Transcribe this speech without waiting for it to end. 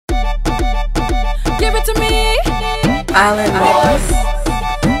Island Mix.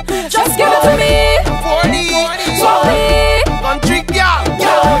 Just give it to me. 40, Swappi, country girl,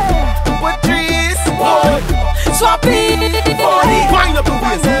 Patrice, Swappi, wind up the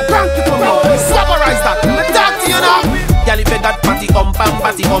waist, crank it for me, summarize that, let me talk to you now. Girl, if you got patty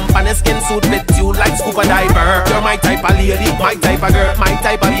hump and a skin suit fits you like scuba diver. You're my type of lady, my type of girl, my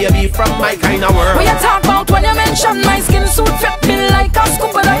type of baby from my kind of world. what you talk about when you mention my skin suit fit me like a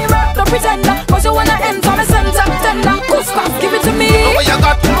scuba diver? No pretender, cause you wanna enter my center tender. Couscous, give it to me. Give me what you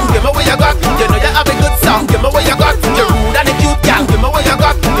got, give me what you got. You know you have a good song, give me what you got. You're rude and a cute gal, give me what you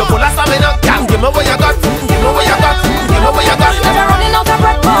got. You're full of stamina, gal, give me what you got. Give me what you got, give me what you got. Never running out of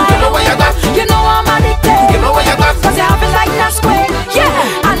breath, boy. Give me what you got, You know I'm addicted. give me what you got. Cause you have it like that square. Yeah,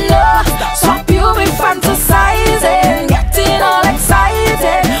 I know. Swap you be fantasizing, getting all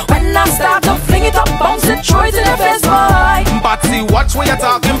excited. When I start to fling it up, bounce it, throw it in your face, boy. But see, watch what you're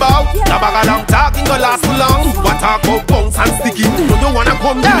talking about. Now bag along talking go last too long. What talk about bounce and sticky? You don't wanna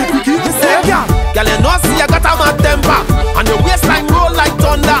come down quicky. You say, girl, you know see I got a mad temper, and your waistline roll like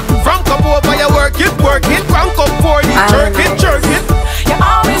thunder. From cup over you work it, crank up 40, jerk it. You're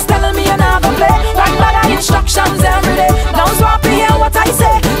always telling me you never play. One lot of instructions every day. Now Swappi, hear what I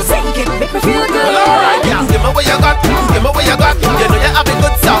say. Sink it, make me feel good. Well, alright, yeah. Give me what you got, give me what you got. You know you have a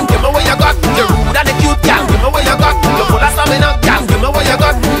good song, give me what you got. You're rude and a cute gal, give me what you got. You're full of stamina, gal, give me what you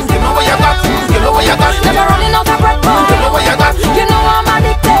got. Give me what you got, give me what you got. Never running out of breath, boy. Give me what you got, You know I'm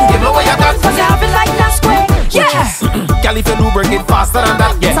addicted. give me what you got. Cause you have it like that square. Yeah. Girl, if you lubricate faster than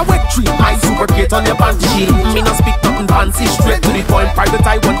that, yes, a wet treat, I supercate on your panty sheet. Me no speak nothing fancy, straight to the point. Private,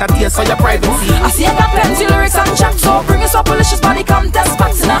 I want a taste for your privacy. I see you got plenty lyrics and chat, so bring us up delicious body contest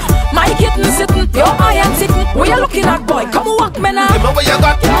patina. My kitten sitting, your eye and sitting. Where you looking at, boy? Come walk me now. Give me what you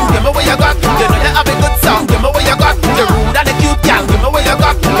got, give me what you got. You know you have a good song, give me what you got. You're rude and a cute gal, give me what you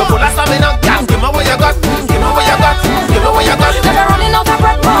got. You're full of stamina, gal, give me what you got. Give me what you got, give me what you got. Never running out of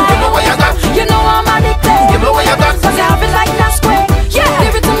breath, boy. Give me what you got, You know I'm addicted. give me what you got. Cause you have it like that square. Yeah,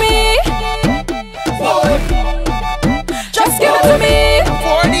 give it to me. Just give it to me.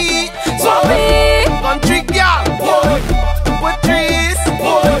 40, Swappi, country girl, Patrice,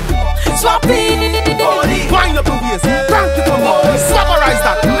 Swappi, wind up the waist, crank it for me, summarize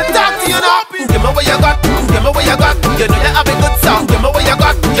that, let me talk to you now. Give me what you got, give me what you got. You know you have a good song, give me what you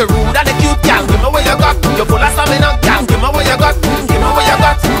got. You're rude and a cute gal, give me what you got. You're full of stamina, gal, give me what you got. Give me what you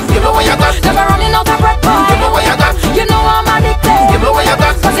got, give me what you got. never running out of breath, boy. Give me what you got, You know I'm addicted. give me what you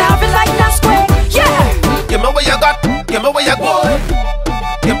got. Cause you have it like that square. Yeah. Give me what you got, give me what you got.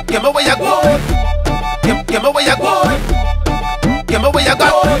 Give me what you got. Give me what you got. Give me what you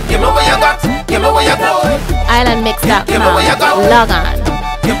got. Give me what you got. Give me what you got. IslandMix.com. Give me what you got. Log on.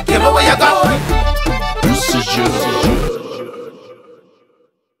 Give me what you got. This is just